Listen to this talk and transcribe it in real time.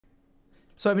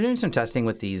So I've been doing some testing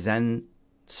with the Xen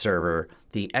server,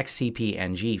 the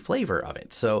XCP-NG flavor of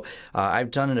it. So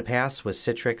I've done in the past with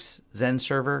Citrix Xen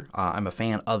server. I'm a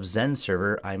fan of Xen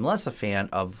server. I'm less a fan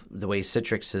of the way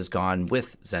Citrix has gone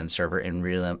with Xen server and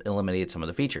really eliminated some of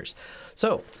the features.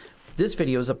 So this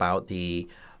video is about the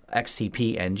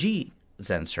XCP-NG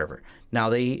Xen server. Now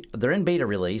they're in beta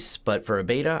release, but for a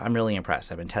beta, I'm really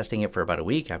impressed. I've been testing it for about a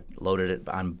week. I've loaded it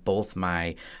on both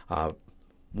my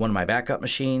one of my backup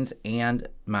machines and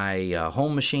my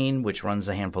home machine, which runs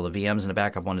a handful of VMs, and the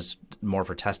backup one is more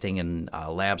for testing and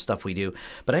lab stuff we do.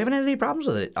 But I haven't had any problems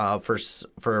with it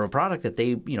for a product that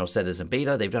they said is in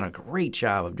beta. They've done a great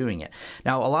job of doing it.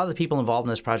 Now, a lot of the people involved in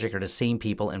this project are the same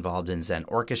people involved in Xen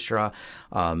Orchestra,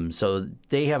 so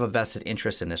they have a vested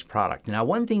interest in this product. Now,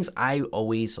 one of the things I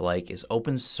always like is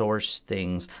open source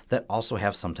things that also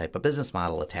have some type of business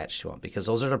model attached to them, because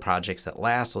those are the projects that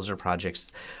last. Those are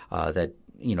projects that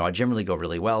generally go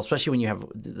really well, especially when you have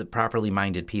the properly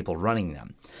minded people running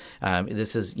them.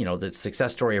 This is, the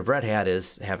success story of Red Hat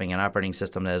is having an operating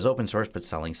system that is open source but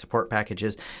selling support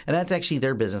packages, and that's actually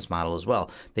their business model as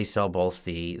well. They sell both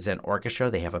the Xen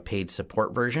Orchestra, they have a paid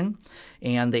support version,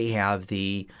 and they have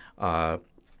the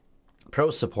Pro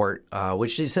support,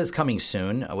 which it says coming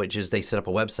soon, which is they set up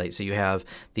a website. So you have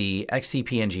the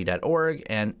XCP-NG.org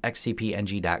and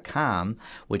XCP-NG.com,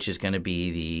 which is going to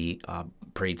be the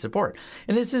paid support.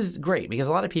 And this is great because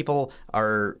a lot of people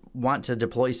want to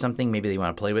deploy something. Maybe they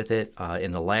want to play with it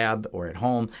in the lab or at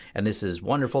home. And this is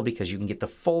wonderful because you can get the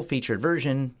full featured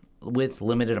version with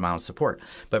limited amount of support.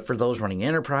 But for those running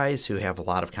enterprise who have a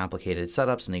lot of complicated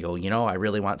setups and they go, I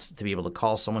really want to be able to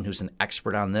call someone who's an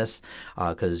expert on this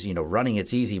because, running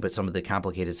it's easy, but some of the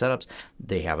complicated setups,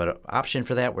 they have an option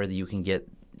for that where you can get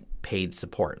paid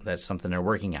support. That's something they're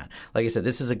working on. Like I said,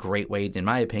 this is a great way, in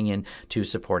my opinion, to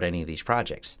support any of these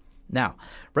projects. Now,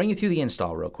 bring you through the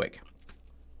install real quick.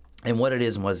 And what it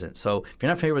is and wasn't. So if you're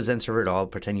not familiar with Xen server at all,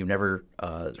 pretend you've never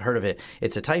heard of it.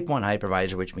 It's a type 1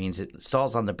 hypervisor, which means it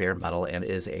installs on the bare metal and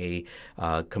is a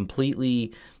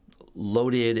completely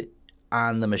loaded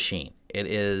on the machine. It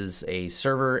is a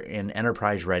server and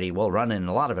enterprise ready, will run in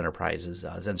a lot of enterprises.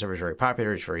 Xen server is very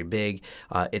popular. It's very big.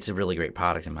 It's a really great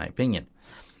product in my opinion.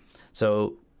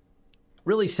 So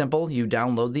really simple. You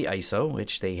download the ISO,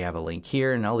 which they have a link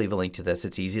here, and I'll leave a link to this.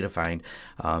 It's easy to find.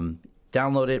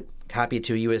 Download it, copy it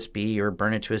to a USB or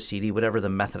burn it to a CD, whatever the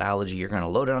methodology you're going to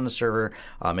load it on the server.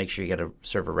 Make sure you get a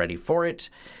server ready for it.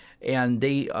 And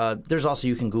there's also,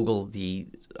 you can Google the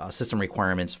system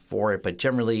requirements for it, but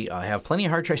generally have plenty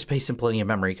of hard drive space and plenty of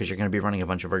memory because you're going to be running a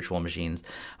bunch of virtual machines.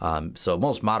 So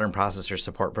most modern processors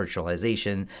support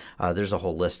virtualization. There's a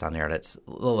whole list on there that's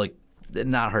a little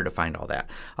not hard to find all that.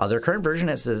 Their current version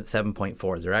is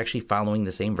 7.4. They're actually following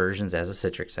the same versions as a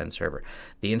Citrix Xen server.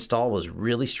 The install was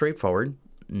really straightforward.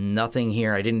 Nothing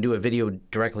here. I didn't do a video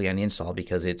directly on the install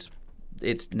because it's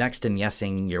next and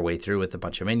yesing your way through with a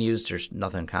bunch of menus. There's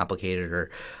nothing complicated or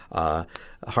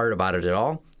hard about it at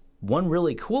all. One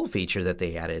really cool feature that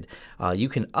they added, you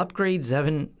can upgrade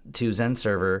Xen to Xen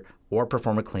server or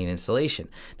perform a clean installation.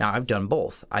 Now, I've done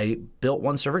both. I built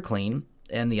one server clean,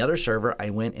 and the other server, I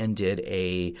went and did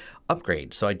a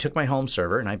upgrade. So I took my home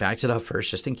server and I backed it up first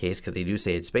just in case because they do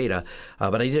say it's beta.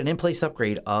 But I did an in-place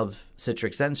upgrade of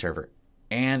Citrix Xen server,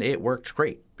 and it worked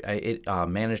great. It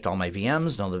managed all my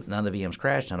VMs. None of the VMs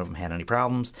crashed. None of them had any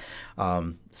problems.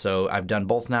 So I've done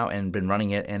both now and been running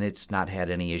it, and it's not had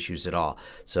any issues at all.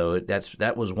 So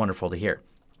that was wonderful to hear.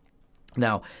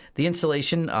 Now, the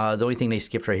installation, the only thing they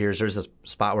skipped right here is there's a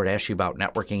spot where it asks you about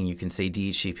networking. You can say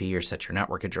DHCP or set your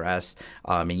network address,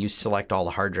 and you select all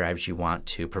the hard drives you want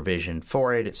to provision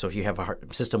for it. So if you have a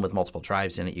system with multiple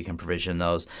drives in it, you can provision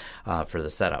those for the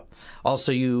setup.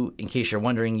 Also, in case you're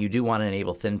wondering, you do want to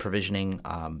enable thin provisioning.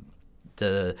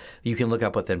 You can look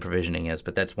up what thin provisioning is,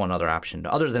 but that's one other option.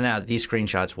 Other than that, these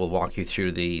screenshots will walk you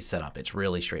through the setup. It's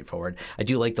really straightforward. I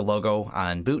do like the logo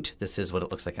on boot. This is what it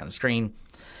looks like on the screen.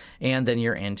 And then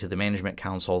you're into the management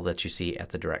console that you see at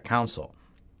the direct console.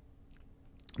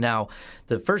 Now,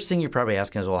 the first thing you're probably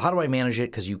asking is, well, how do I manage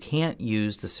it? Because you can't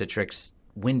use the Citrix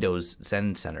Windows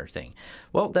Xen Center thing.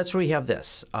 Well, that's where we have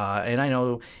this. And I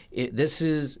know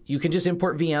you can just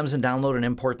import VMs and download and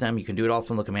import them. You can do it all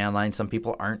from the command line. Some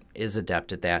people aren't as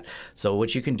adept at that. So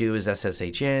what you can do is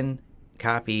SSH in,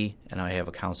 copy, and I have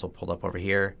a console pulled up over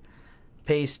here,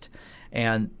 paste.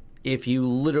 And if you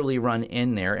literally run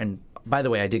in there, and by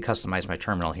the way, I did customize my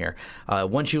terminal here.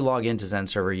 Once you log into Xen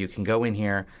server, you can go in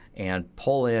here and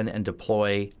pull in and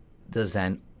deploy the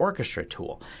Xen Orchestra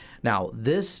tool. Now,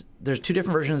 there's two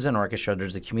different versions in Orchestra.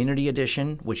 There's the Community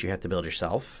Edition, which you have to build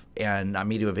yourself, and I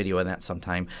may do a video on that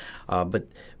sometime. But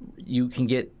you can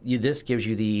this gives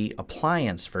you the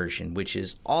Appliance version, which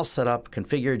is all set up,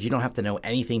 configured. You don't have to know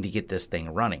anything to get this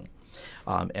thing running.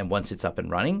 And once it's up and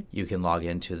running, you can log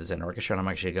into the Xen Orchestra. And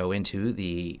I'm actually going to go into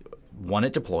the one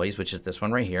it deploys, which is this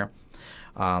one right here.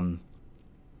 And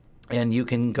you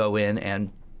can go in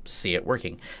and see it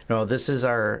working. Now, this is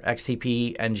our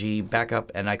XCP-NG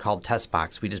backup, and I called test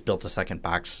box. We just built a second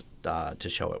box to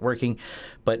show it working,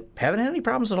 but haven't had any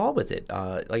problems at all with it.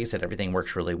 Like I said, everything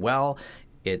works really well.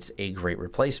 It's a great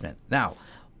replacement. Now,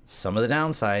 some of the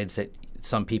downsides that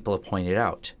some people have pointed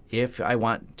out. If I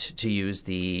want to use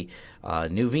the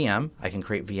new VM, I can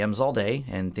create VMs all day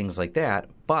and things like that,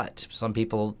 but some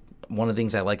people, one of the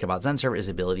things I like about Xen Server is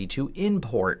the ability to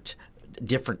import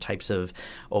different types of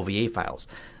OVA files.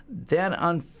 Then,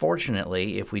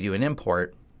 unfortunately, if we do an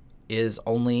import, is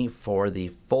only for the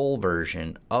full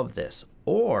version of this,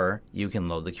 or you can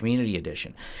load the Community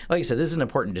Edition. Like I said, this is an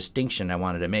important distinction I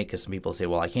wanted to make, because some people say,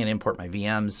 well, I can't import my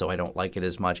VMs, so I don't like it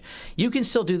as much. You can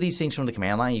still do these things from the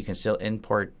command line. You can still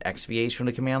import XVAs from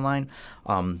the command line,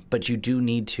 but you do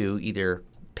need to either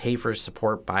pay for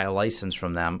support, buy a license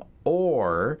from them,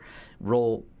 or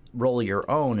roll your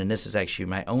own. And this is actually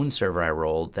my own server I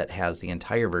rolled that has the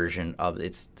entire version of,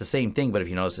 it's the same thing, but if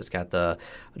you notice, it's got the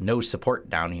no support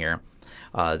down here.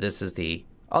 This is the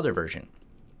other version.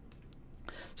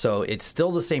 So it's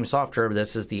still the same software, but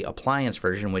this is the Appliance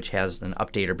version, which has an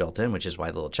updater built in, which is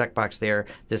why the little checkbox there.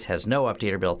 This has no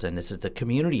updater built in. This is the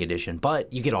Community Edition,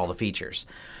 but you get all the features.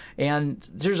 And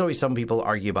there's always some people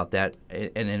argue about that,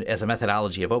 and as a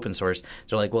methodology of open source,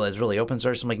 they're like, well, it's really open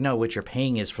source. I'm like, no, what you're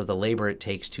paying is for the labor it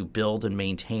takes to build and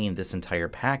maintain this entire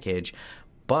package,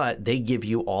 but they give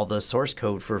you all the source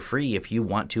code for free if you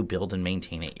want to build and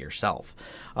maintain it yourself.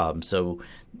 So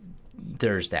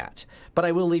there's that. But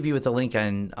I will leave you with a link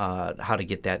on how to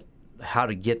get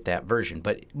that version.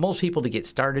 But most people, to get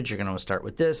started, you're going to start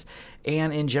with this,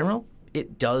 and in general,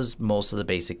 it does most of the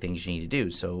basic things you need to do.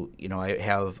 So, you know, I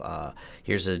have,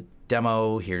 here's a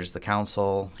demo, here's the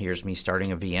console, here's me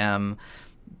starting a VM.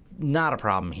 Not a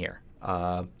problem here.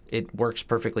 It works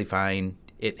perfectly fine.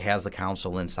 It has the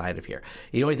console inside of here.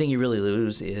 The only thing you really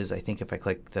lose is, I think if I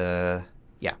click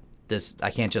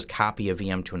I can't just copy a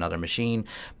VM to another machine,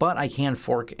 but I can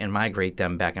fork and migrate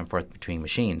them back and forth between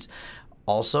machines.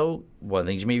 Also, one of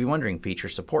the things you may be wondering, feature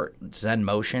support, Xen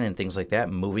Motion and things like that,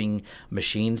 moving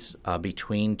machines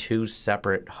between two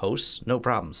separate hosts, no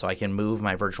problem. So I can move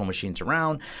my virtual machines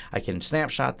around, I can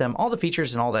snapshot them, all the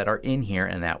features and all that are in here,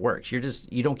 and that works. You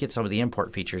don't get some of the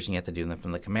import features, and you have to do them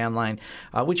from the command line,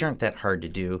 which aren't that hard to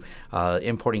do.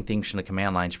 Importing things from the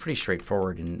command line is pretty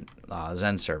straightforward in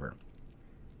Xen Server.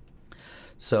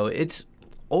 So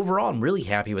overall, I'm really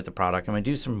happy with the product. I'm going to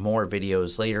do some more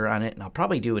videos later on it, and I'll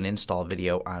probably do an install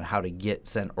video on how to get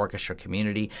Xen Orchestra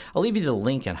Community. I'll leave you the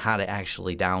link on how to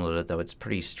actually download it, though. It's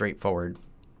pretty straightforward.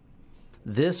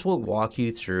 This will walk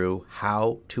you through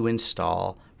how to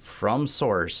install from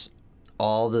source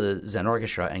all the Xen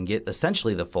Orchestra and get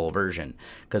essentially the full version,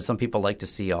 because some people like to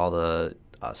see all the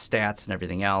stats and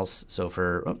everything else. So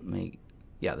for,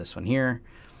 this one here,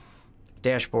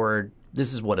 dashboard.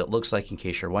 This is what it looks like in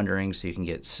case you're wondering, so you can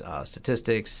get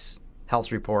statistics,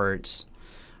 health reports,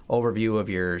 overview of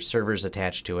your servers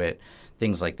attached to it,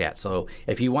 things like that. So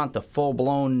if you want the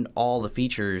full-blown, all the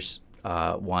features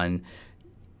one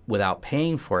without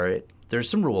paying for it, there's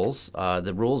some rules.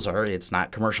 The rules are it's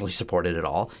not commercially supported at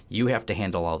all. You have to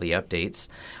handle all the updates.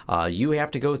 You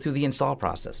have to go through the install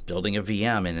process, building a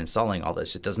VM and installing all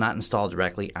this. It does not install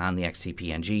directly on the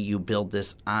XCP-NG. You build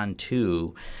this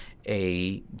onto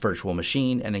a virtual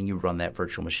machine, and then you run that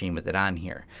virtual machine with it on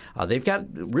here. They've got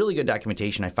really good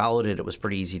documentation. I followed it. It was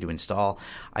pretty easy to install.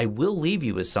 I will leave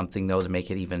you with something, though, to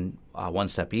make it even one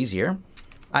step easier.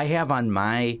 I have on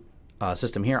my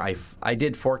system here, I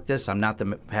did fork this. I'm not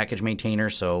the package maintainer,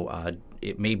 so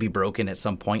it may be broken at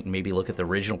some point, and maybe look at the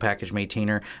original package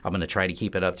maintainer. I'm going to try to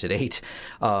keep it up to date.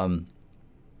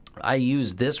 I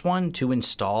used this one to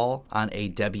install on a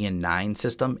Debian 9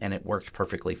 system, and it worked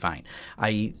perfectly fine.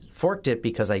 I forked it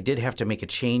because I did have to make a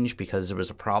change because there was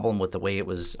a problem with the way it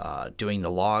was doing the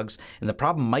logs, and the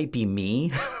problem might be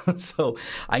me. So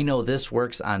I know this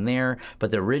works on there,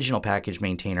 but the original package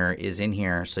maintainer is in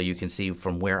here, so you can see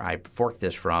from where I forked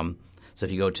this from. So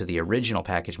if you go to the original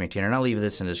package maintainer, and I'll leave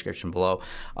this in the description below,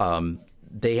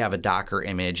 they have a Docker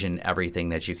image and everything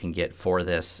that you can get for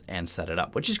this and set it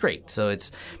up, which is great. So it's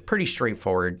pretty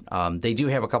straightforward. They do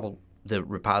have a couple the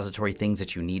repository things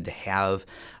that you need to have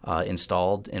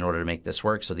installed in order to make this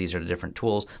work. So these are the different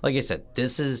tools. Like I said,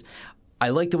 this is I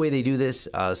like the way they do this.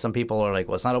 Some people are like,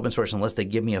 well, it's not open source unless they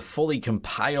give me a fully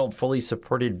compiled, fully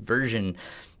supported version.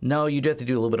 No, you do have to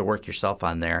do a little bit of work yourself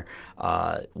on there,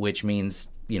 which means,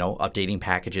 you know, updating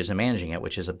packages and managing it,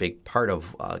 which is a big part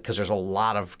of, because there's a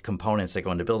lot of components that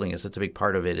go into building this. It's a big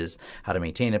part of it is how to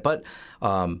maintain it. But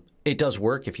it does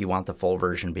work if you want the full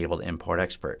version, be able to import,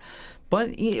 export.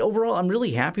 But overall, I'm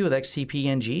really happy with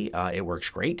XCP-NG. It works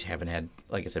great. Haven't had,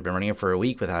 like I said, been running it for a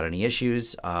week without any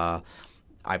issues.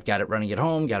 I've got it running at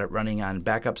home, got it running on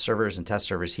backup servers and test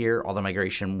servers here. All the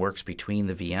migration works between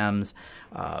the VMs.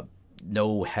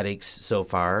 No headaches so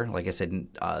far. Like I said,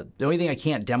 the only thing I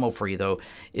can't demo for you, though,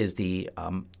 is the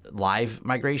live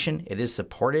migration. It is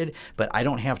supported, but I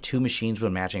don't have two machines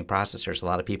with matching processors. A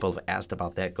lot of people have asked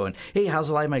about that, going, hey, how's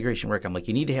the live migration work? I'm like,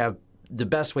 you need to have the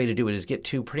best way to do it is get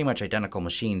two pretty much identical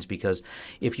machines, because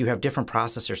if you have different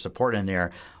processor support in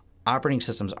there, operating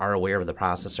systems are aware of the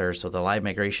processor, so the live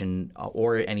migration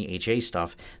or any HA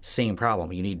stuff, same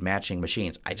problem. You need matching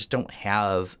machines. I just don't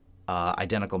have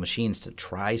identical machines to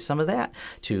try some of that,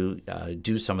 to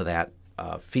do some of that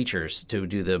features, to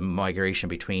do the migration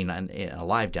between in a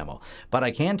live demo. But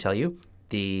I can tell you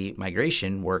the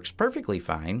migration works perfectly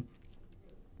fine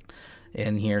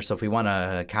in here. So if we want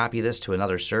to copy this to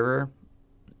another server,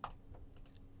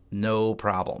 no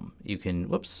problem. You can,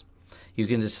 you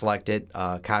can just select it,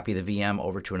 copy the VM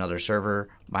over to another server,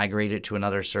 migrate it to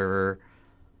another server,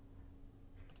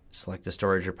 select the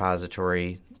storage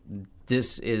repository.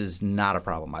 This is not a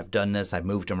problem. I've done this. I've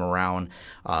moved them around.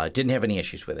 Didn't have any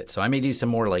issues with it. So I may do some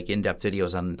more like in-depth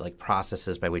videos on like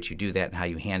processes by which you do that and how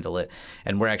you handle it.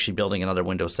 And we're actually building another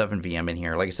Windows 7 VM in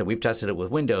here. Like I said, we've tested it with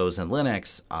Windows and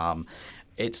Linux.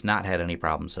 It's not had any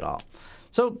problems at all.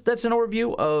 So that's an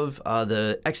overview of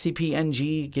the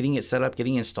XCP-NG, getting it set up,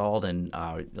 getting installed, and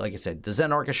like I said, the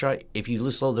Xen Orchestra, if you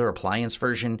just load their appliance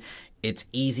version, it's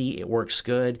easy, it works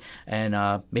good,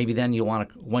 and maybe then you want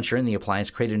to, once you're in the appliance,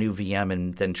 create a new VM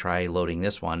and then try loading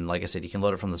this one. Like I said, you can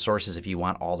load it from the sources if you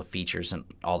want all the features and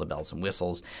all the bells and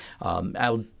whistles.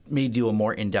 I'll maybe do a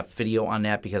more in-depth video on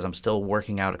that because I'm still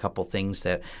working out a couple things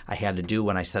that I had to do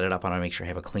when I set it up. I want to make sure I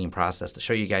have a clean process to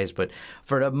show you guys. But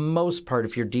for the most part,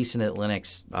 if you're decent at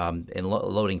Linux and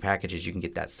loading packages, you can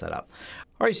get that set up.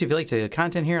 All right, so if you like the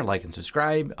content here, like and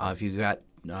subscribe. If you got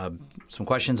some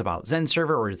questions about Xen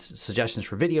Server or suggestions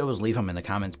for videos, leave them in the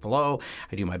comments below.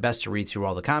 I do my best to read through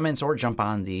all the comments, or jump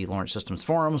on the Lawrence Systems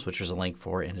forums, which there's a link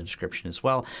for in the description as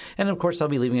well. And of course, I'll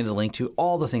be leaving a link to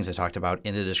all the things I talked about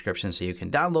in the description, so you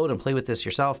can download and play with this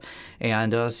yourself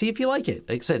and see if you like it.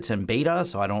 Like I said, it's in beta,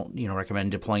 so I don't recommend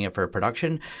deploying it for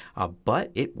production,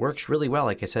 but it works really well.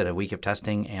 Like I said, a week of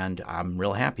testing, and I'm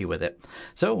real happy with it.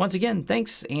 So once again,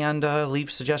 thanks, and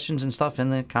leave suggestions and stuff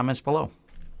in the comments below.